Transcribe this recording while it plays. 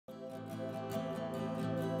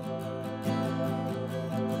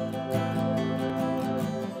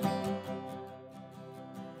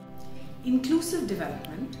inclusive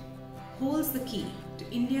development holds the key to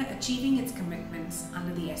India achieving its commitments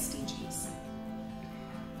under the SDGs.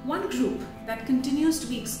 One group that continues to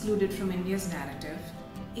be excluded from India's narrative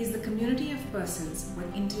is the community of persons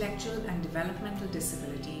with intellectual and developmental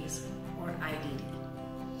disabilities, or IDD.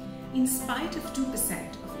 In spite of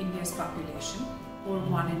 2% of India's population, or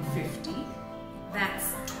 1 in 50,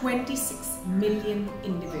 that's 26 million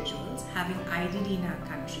individuals having IDD in our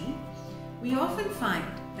country, we often find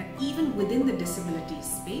that even within the disability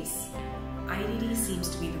space, IDD seems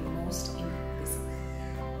to be the most invisible.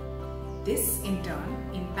 This, in turn,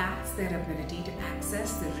 impacts their ability to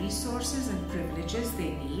access the resources and privileges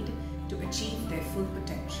they need to achieve their full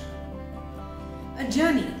potential. A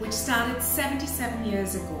journey which started 77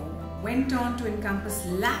 years ago went on to encompass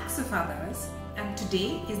lakhs of others, and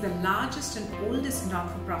today is the largest and oldest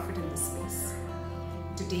not-for-profit in the space.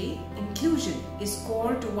 Today, inclusion is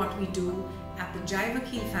core to what we do at the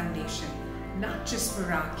Jivakil Foundation, not just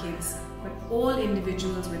for our kids, but all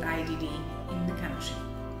individuals with IDD in the country.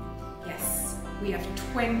 Yes, we have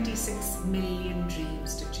 26 million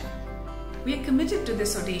dreams to champion. We are committed to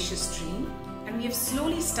this audacious dream, and we have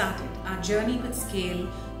slowly started our journey with scale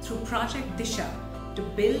through Project Disha to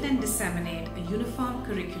build and disseminate a uniform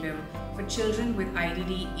curriculum for children with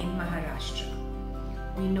IDD in Maharashtra.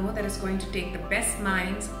 We know that it's going to take the best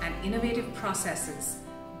minds and innovative processes,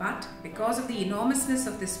 but because of the enormousness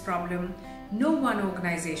of this problem, no one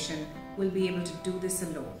organization will be able to do this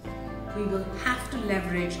alone. We will have to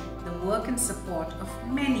leverage the work and support of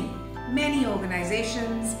many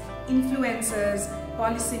organizations, influencers,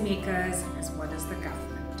 policymakers, as well as the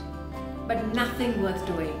government. But nothing worth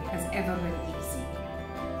doing has ever been easy.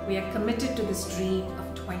 We are committed to this dream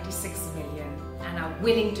of 26 million and are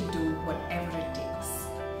willing to do whatever it takes.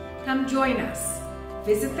 Come join us,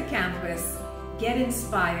 visit the campus, get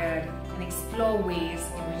inspired, and explore ways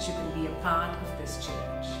in which you can be a part of this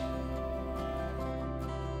change.